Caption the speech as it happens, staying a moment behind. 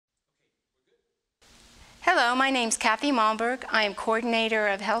Hello, my name's Kathy Malmberg. I am Coordinator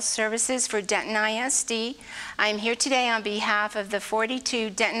of Health Services for Denton ISD. I am here today on behalf of the 42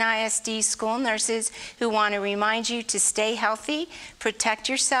 Denton ISD school nurses who want to remind you to stay healthy, protect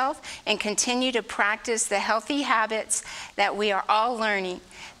yourself, and continue to practice the healthy habits that we are all learning.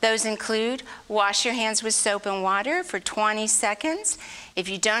 Those include wash your hands with soap and water for 20 seconds. If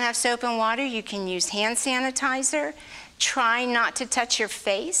you don't have soap and water, you can use hand sanitizer. Try not to touch your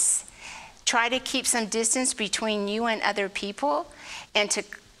face. Try to keep some distance between you and other people, and to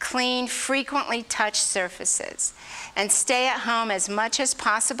clean frequently touched surfaces. And stay at home as much as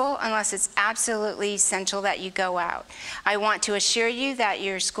possible unless it's absolutely essential that you go out. I want to assure you that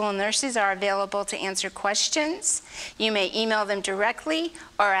your school nurses are available to answer questions. You may email them directly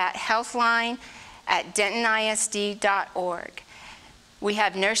or at healthline@dentonisd.org. We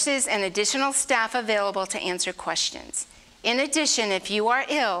have nurses and additional staff available to answer questions. In addition, if you are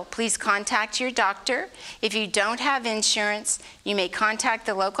ill, please contact your doctor. If you don't have insurance, you may contact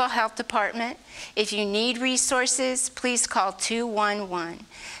the local health department. If you need resources, please call 211.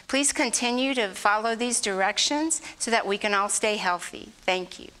 Please continue to follow these directions so that we can all stay healthy.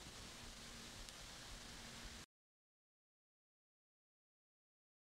 Thank you.